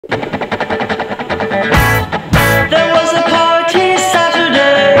There was a party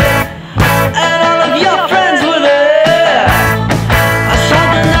Saturday, and all of your friends were there. I saw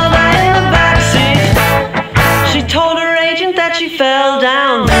the Nova in the backseat. She told her agent that she fell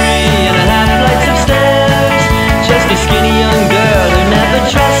down 3.5 flights of stairs. Just a skinny young girl who never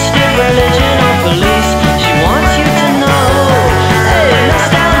trusted religion or police. She wants you to know, hey,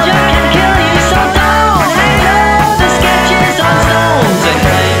 nostalgia can kill you, so don't hang over the sketches on stones and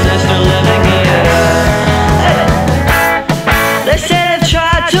claim they're still living here. Hey. They say they've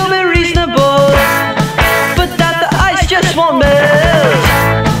tried to be reasonable, but that the ice just won't melt.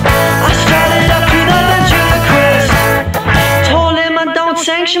 I started up with a ventriloquist, told him I don't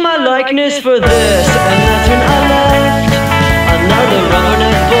sanction my likeness for this, and that's when I left. Another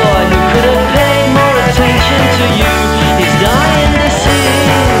rubberneck boy who could have